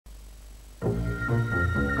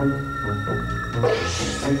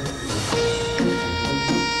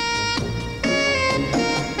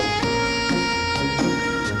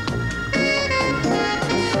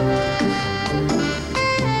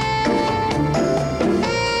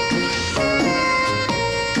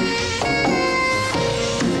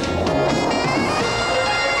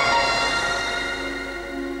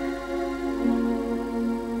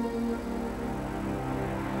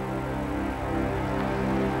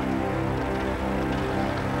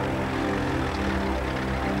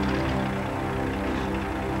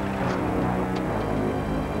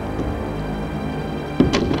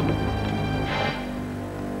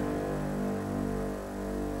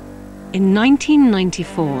In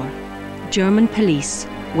 1994, German police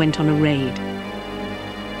went on a raid.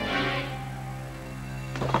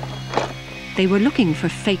 They were looking for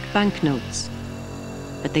fake banknotes,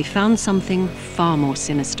 but they found something far more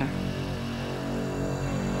sinister.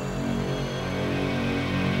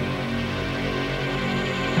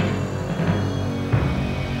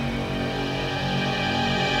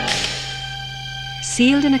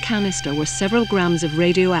 Sealed in a canister were several grams of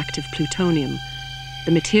radioactive plutonium,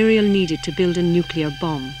 the material needed to build a nuclear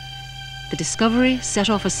bomb. The discovery set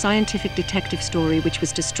off a scientific detective story which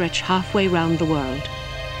was to stretch halfway round the world.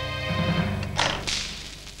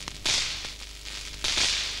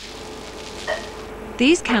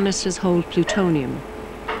 These canisters hold plutonium.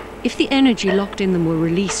 If the energy locked in them were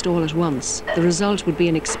released all at once, the result would be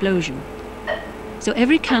an explosion. So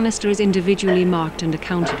every canister is individually marked and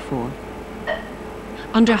accounted for.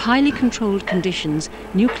 Under highly controlled conditions,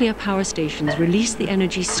 nuclear power stations release the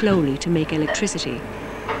energy slowly to make electricity.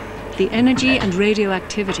 The energy and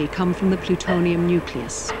radioactivity come from the plutonium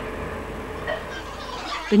nucleus.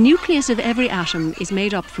 The nucleus of every atom is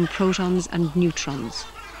made up from protons and neutrons,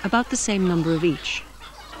 about the same number of each.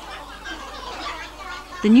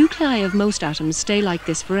 The nuclei of most atoms stay like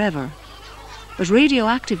this forever, but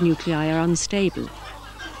radioactive nuclei are unstable.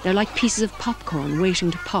 They're like pieces of popcorn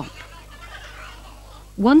waiting to pop.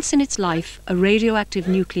 Once in its life, a radioactive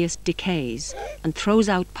nucleus decays and throws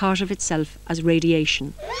out part of itself as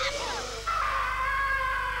radiation.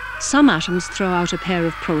 Some atoms throw out a pair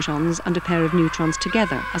of protons and a pair of neutrons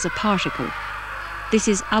together as a particle. This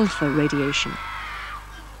is alpha radiation.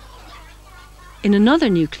 In another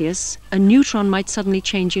nucleus, a neutron might suddenly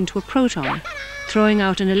change into a proton, throwing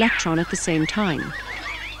out an electron at the same time.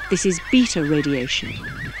 This is beta radiation.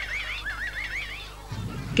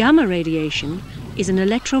 Gamma radiation is an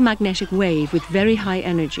electromagnetic wave with very high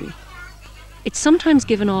energy. It's sometimes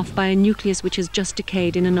given off by a nucleus which has just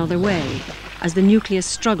decayed in another way, as the nucleus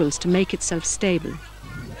struggles to make itself stable.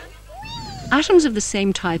 Atoms of the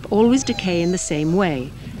same type always decay in the same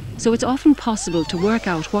way, so it's often possible to work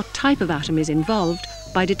out what type of atom is involved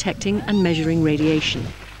by detecting and measuring radiation.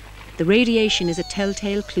 The radiation is a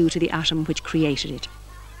telltale clue to the atom which created it.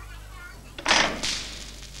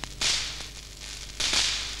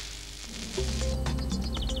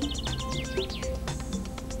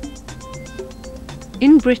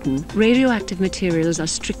 In Britain, radioactive materials are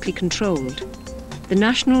strictly controlled. The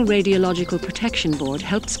National Radiological Protection Board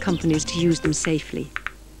helps companies to use them safely.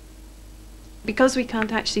 Because we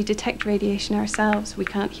can't actually detect radiation ourselves, we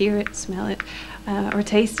can't hear it, smell it, or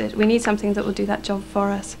taste it, we need something that will do that job for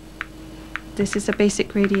us. This is a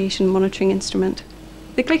basic radiation monitoring instrument.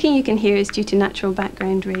 The clicking you can hear is due to natural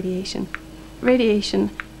background radiation. Radiation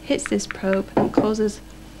hits this probe and causes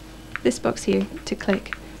this box here to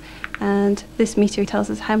click. And this meter tells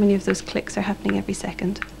us how many of those clicks are happening every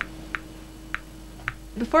second.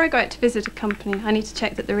 Before I go out to visit a company, I need to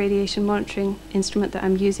check that the radiation monitoring instrument that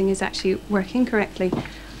I'm using is actually working correctly.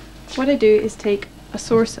 What I do is take a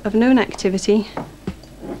source of known activity,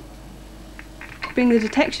 bring the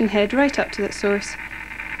detection head right up to that source,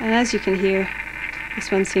 and as you can hear, this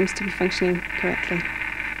one seems to be functioning correctly.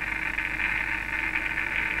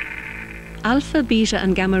 Alpha, beta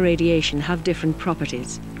and gamma radiation have different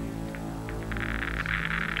properties.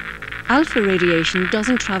 Alpha radiation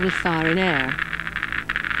doesn't travel far in air.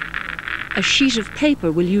 A sheet of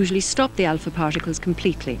paper will usually stop the alpha particles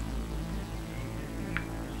completely.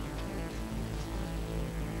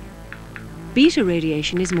 Beta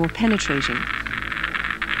radiation is more penetrating.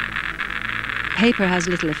 Paper has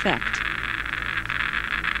little effect.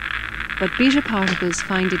 But beta particles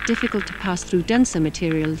find it difficult to pass through denser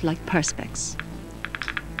materials like perspex.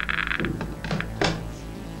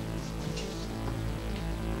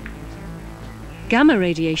 Gamma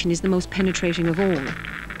radiation is the most penetrating of all.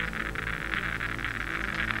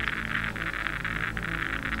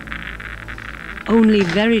 Only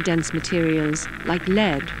very dense materials, like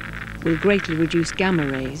lead, will greatly reduce gamma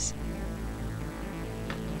rays.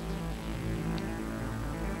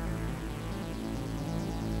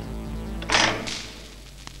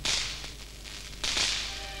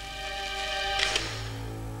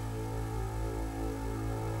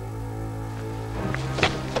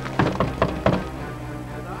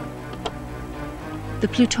 The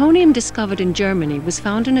plutonium discovered in Germany was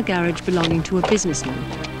found in a garage belonging to a businessman,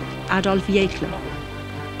 Adolf Jäckler.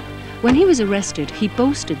 When he was arrested, he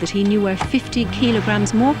boasted that he knew where 50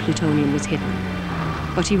 kilograms more plutonium was hidden,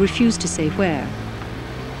 but he refused to say where.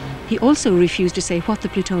 He also refused to say what the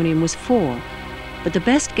plutonium was for, but the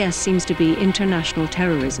best guess seems to be international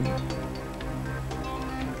terrorism.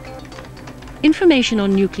 Information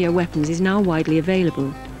on nuclear weapons is now widely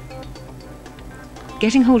available.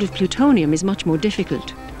 Getting hold of plutonium is much more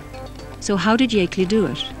difficult. So how did Jäckle do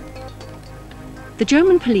it? The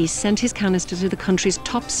German police sent his canister to the country's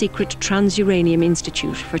top-secret Transuranium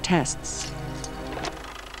Institute for tests.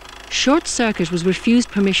 Short Circuit was refused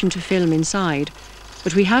permission to film inside,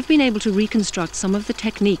 but we have been able to reconstruct some of the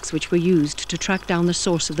techniques which were used to track down the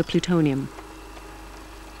source of the plutonium.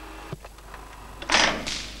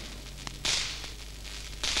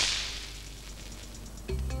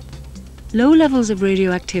 Low levels of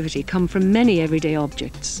radioactivity come from many everyday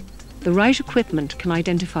objects. The right equipment can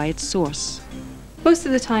identify its source. Most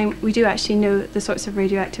of the time we do actually know the sorts of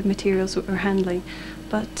radioactive materials that we're handling,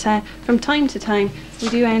 but from time to time we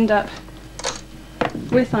do end up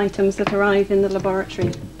with items that arrive in the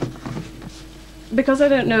laboratory. Because I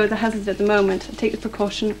don't know the hazard at the moment, I take the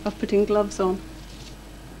precaution of putting gloves on.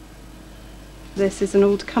 This is an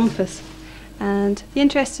old compass, and the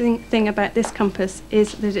interesting thing about this compass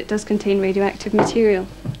is that it does contain radioactive material.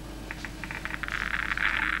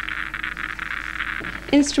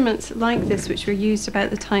 Instruments like this, which were used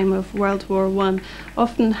about the time of World War I,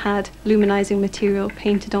 often had luminizing material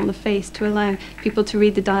painted on the face to allow people to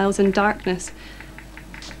read the dials in darkness.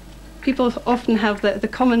 People often have the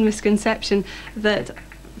common misconception that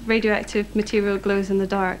radioactive material glows in the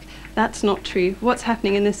dark. That's not true. What's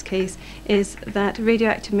happening in this case is that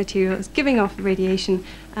radioactive material is giving off radiation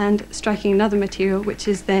and striking another material, which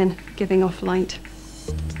is then giving off light.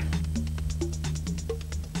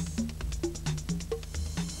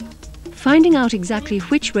 Finding out exactly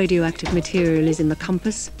which radioactive material is in the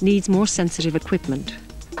compass needs more sensitive equipment.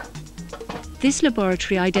 This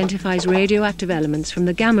laboratory identifies radioactive elements from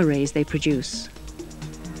the gamma rays they produce.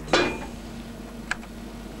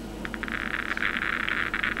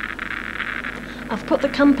 I've put the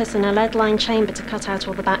compass in a lead-lined chamber to cut out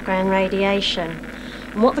all the background radiation.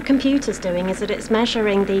 And what the computer's doing is that it's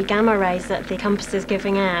measuring the gamma rays that the compass is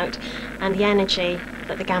giving out and the energy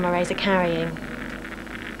that the gamma rays are carrying.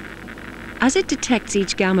 As it detects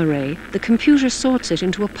each gamma ray, the computer sorts it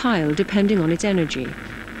into a pile depending on its energy.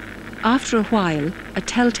 After a while, a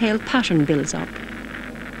telltale pattern builds up.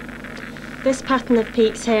 This pattern of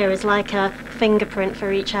peaks here is like a fingerprint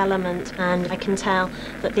for each element, and I can tell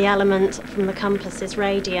that the element from the compass is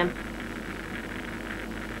radium.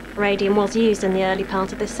 Radium was used in the early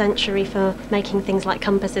part of this century for making things like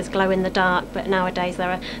compasses glow in the dark, but nowadays there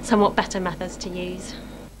are somewhat better methods to use.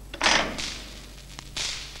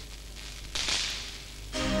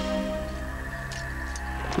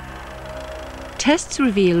 Tests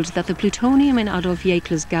revealed that the plutonium in Adolf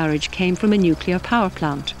Jäckle's garage came from a nuclear power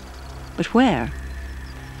plant. But where?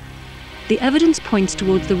 The evidence points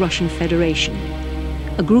towards the Russian Federation,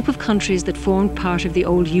 a group of countries that formed part of the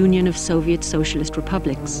old Union of Soviet Socialist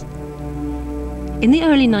Republics. In the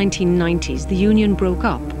early 1990s, the Union broke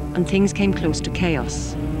up and things came close to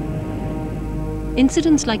chaos.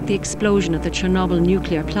 Incidents like the explosion at the Chernobyl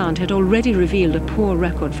nuclear plant had already revealed a poor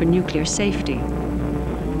record for nuclear safety.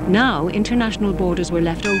 Now, international borders were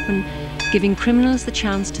left open, giving criminals the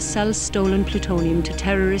chance to sell stolen plutonium to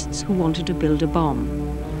terrorists who wanted to build a bomb.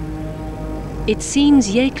 It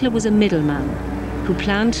seems Jäckle was a middleman who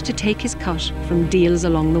planned to take his cut from deals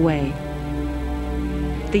along the way.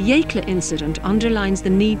 The Jäckle incident underlines the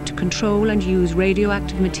need to control and use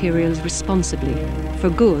radioactive materials responsibly, for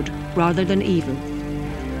good rather than evil.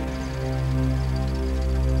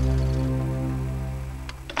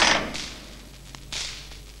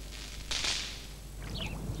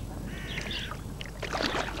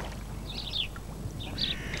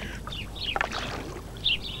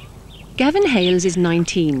 Gavin Hales is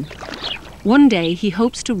 19. One day he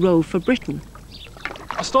hopes to row for Britain.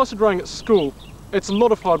 I started rowing at school. It's a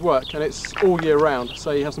lot of hard work and it's all year round,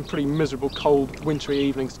 so you have some pretty miserable, cold, wintry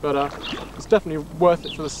evenings, but it's definitely worth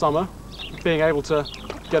it for the summer, being able to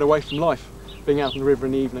get away from life, being out on the river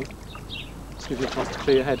in the evening. Just gives you a chance to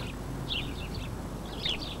clear your head.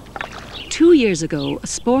 2 years ago, a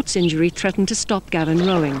sports injury threatened to stop Gavin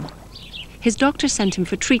rowing. His doctor sent him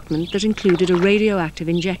for treatment that included a radioactive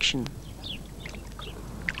injection.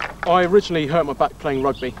 I originally hurt my back playing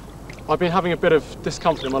rugby. I've been having a bit of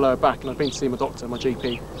discomfort in my lower back and I've been to see my doctor, my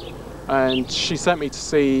GP. And she sent me to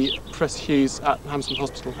see Professor Hughes at Hammersmith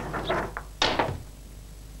Hospital.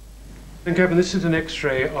 And Gavin, this is an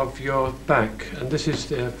X-ray of your back and this is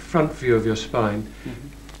the front view of your spine.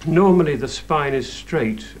 Mm-hmm. Normally the spine is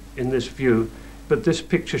straight in this view, but this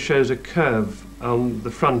picture shows a curve on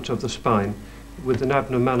the front of the spine with an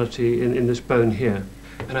abnormality in this bone here.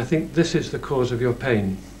 And I think this is the cause of your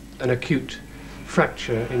pain. An acute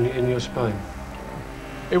fracture in your spine.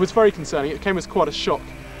 It was very concerning. It came as quite a shock.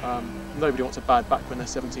 Nobody wants a bad back when they're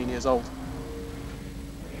 17 years old.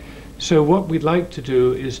 So what we'd like to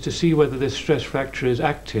do is to see whether this stress fracture is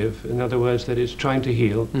active, in other words, that it's trying to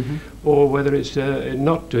heal, or whether it's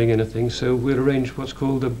not doing anything, so we'll arrange what's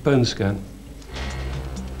called a bone scan.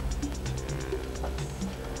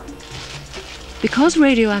 Because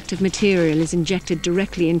radioactive material is injected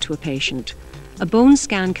directly into a patient, a bone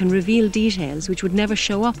scan can reveal details which would never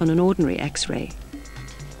show up on an ordinary X-ray.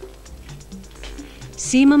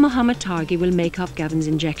 Seema Mohammed Targi will make up Gavin's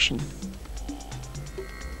injection.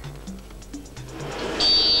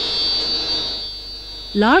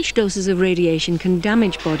 Large doses of radiation can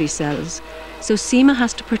damage body cells, so Seema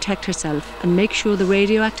has to protect herself and make sure the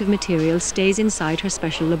radioactive material stays inside her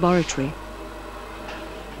special laboratory.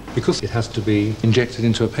 Because it has to be injected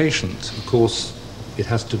into a patient, of course, it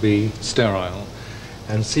has to be sterile.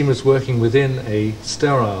 And Seema's working within a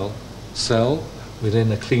sterile cell,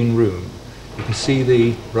 within a clean room. You can see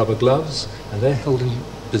the rubber gloves, and they're held in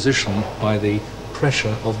position by the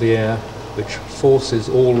pressure of the air, which forces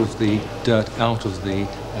all of the dirt out of the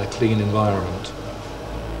clean environment.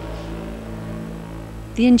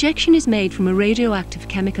 The injection is made from a radioactive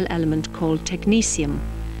chemical element called technetium.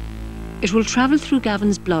 It will travel through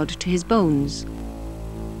Gavin's blood to his bones.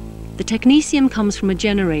 The technetium comes from a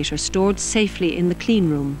generator stored safely in the clean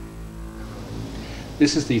room.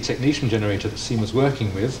 This is the technetium generator that Seema's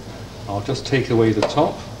working with. I'll just take away the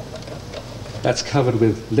top. That's covered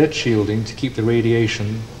with lead shielding to keep the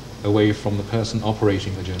radiation away from the person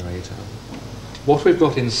operating the generator. What we've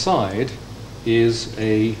got inside is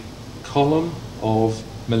a column of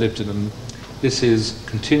molybdenum. This is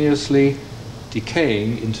continuously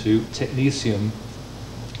decaying into technetium.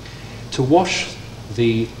 To wash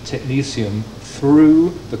the technetium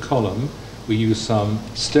through the column, we use some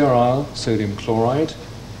sterile sodium chloride,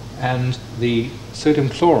 and the sodium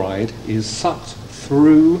chloride is sucked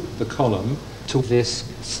through the column to this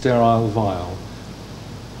sterile vial.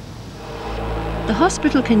 The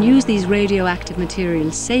hospital can use these radioactive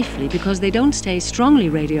materials safely because they don't stay strongly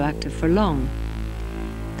radioactive for long.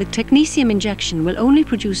 The technetium injection will only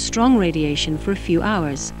produce strong radiation for a few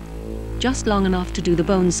hours, just long enough to do the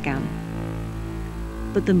bone scan.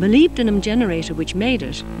 But the molybdenum generator which made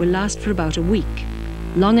it will last for about a week,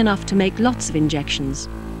 long enough to make lots of injections.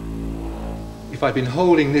 If I'd been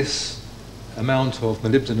holding this amount of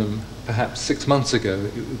molybdenum perhaps 6 months ago,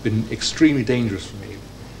 it would have been extremely dangerous for me.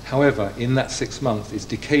 However, in that 6 months, it's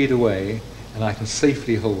decayed away and I can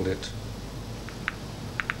safely hold it.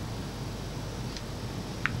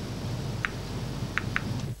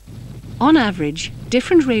 On average,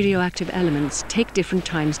 different radioactive elements take different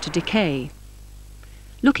times to decay.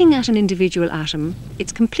 Looking at an individual atom,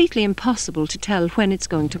 it's completely impossible to tell when it's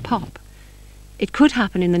going to pop. It could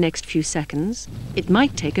happen in the next few seconds. It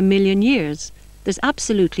might take 1,000,000 years. There's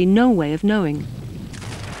absolutely no way of knowing.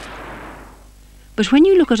 But when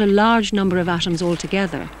you look at a large number of atoms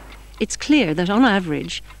altogether, it's clear that on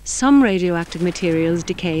average, some radioactive materials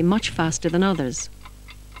decay much faster than others.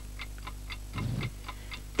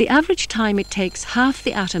 The average time it takes half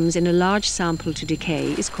the atoms in a large sample to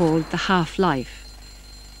decay is called the half-life.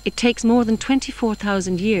 It takes more than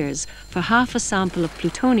 24,000 years for half a sample of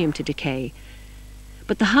plutonium to decay.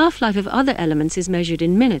 But the half-life of other elements is measured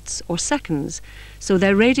in minutes or seconds, so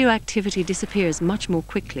their radioactivity disappears much more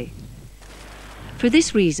quickly. For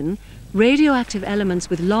this reason, radioactive elements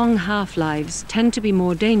with long half-lives tend to be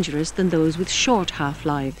more dangerous than those with short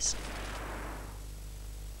half-lives.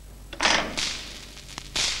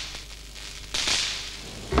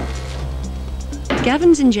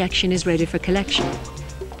 Gavin's injection is ready for collection.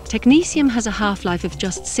 Technetium has a half-life of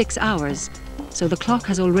just 6 hours, so the clock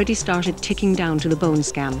has already started ticking down to the bone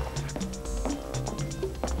scan.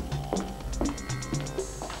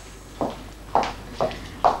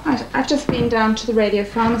 Right, I've just been down to the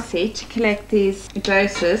radiopharmacy to collect these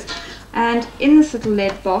doses, and in this little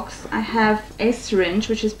lead box I have a syringe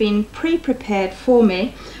which has been pre-prepared for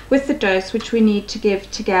me with the dose which we need to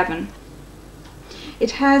give to Gavin.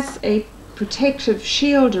 It has a protective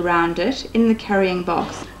shield around it in the carrying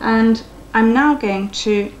box, and I'm now going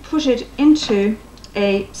to put it into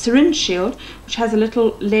a syringe shield which has a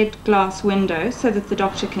little lead glass window so that the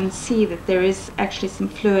doctor can see that there is actually some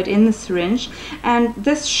fluid in the syringe, and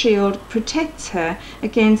this shield protects her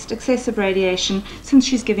against excessive radiation since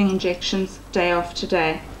she's giving injections day after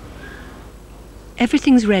day.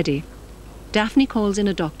 Everything's ready. Daphne calls in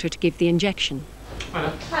a doctor to give the injection.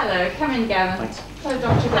 Hello, come in, Gavin. Thanks. Hello,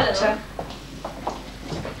 Doctor.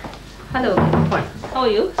 Hello. Hi. How are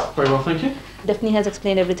you? Very well, thank you. Daphne has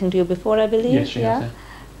explained everything to you before, I believe. Yes, she has.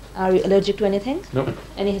 Are you allergic to anything? No.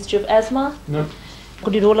 Any history of asthma? No.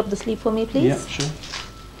 Could you roll up the sleeve for me, please? Yeah, sure.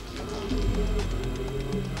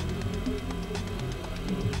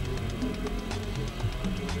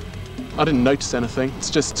 I didn't notice anything.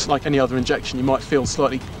 It's just like any other injection. You might feel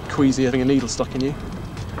slightly queasy having a needle stuck in you.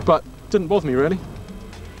 But it didn't bother me really.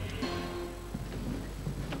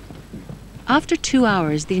 After 2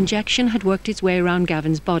 hours, the injection had worked its way around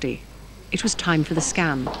Gavin's body. It was time for the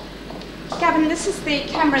scan. Gavin, this is the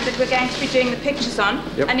camera that we're going to be doing the pictures on.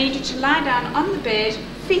 Yep. I need you to lie down on the bed,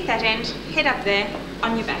 feet that end, head up there,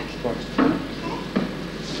 on your back. Right.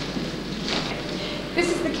 This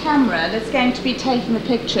is the camera that's going to be taking the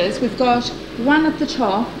pictures. We've got one at the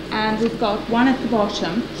top and we've got one at the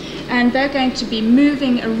bottom, and they're going to be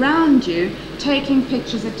moving around you, taking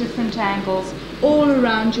pictures at different angles all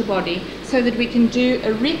around your body so that we can do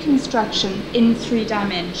a reconstruction in 3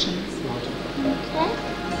 dimensions. Okay?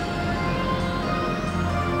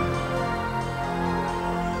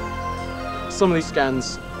 Some of these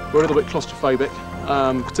scans were a little bit claustrophobic,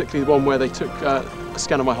 particularly the one where they took a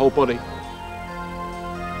scan of my whole body.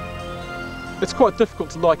 It's quite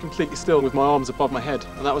difficult to lie completely still with my arms above my head,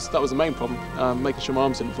 and that was the main problem, making sure my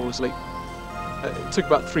arms didn't fall asleep. It took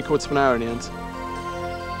about 3/4 of an hour in the end.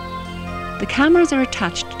 The cameras are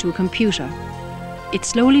attached to a computer. It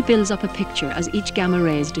slowly builds up a picture as each gamma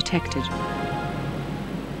ray is detected.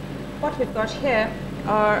 What we've got here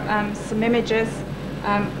are some images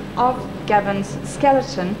of Gavin's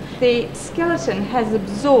skeleton. The skeleton has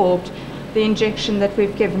absorbed the injection that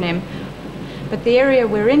we've given him, but the area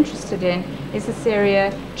we're interested in is this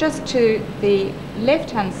area just to the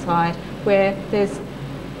left-hand side where there's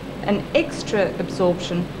an extra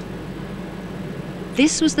absorption.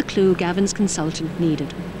 This was the clue Gavin's consultant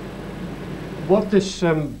needed. What this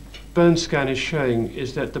bone scan is showing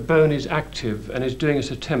is that the bone is active and is doing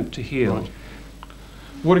its attempt to heal. Right.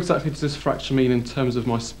 What exactly does this fracture mean in terms of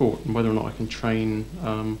my sport and whether or not I can train?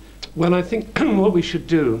 Well, I think what we should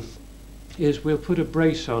do is we'll put a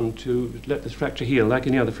brace on to let this fracture heal, like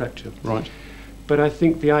any other fracture. Right. But I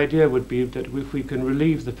think the idea would be that if we can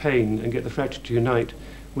relieve the pain and get the fracture to unite,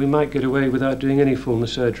 we might get away without doing any form of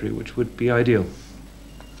surgery, which would be ideal.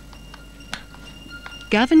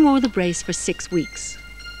 Gavin wore the brace for 6 weeks.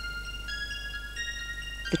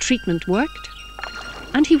 The treatment worked,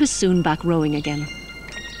 and he was soon back rowing again.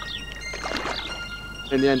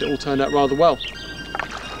 In the end, it all turned out rather well.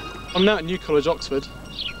 I'm now at New College, Oxford.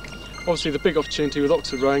 Obviously, the big opportunity with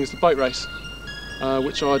Oxford rowing is the boat race,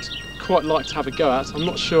 which I'd quite like to have a go at. I'm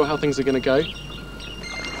not sure how things are going to go,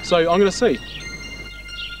 so I'm going to see.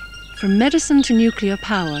 From medicine to nuclear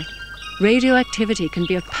power, radioactivity can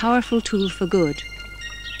be a powerful tool for good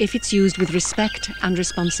if it's used with respect and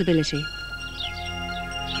responsibility.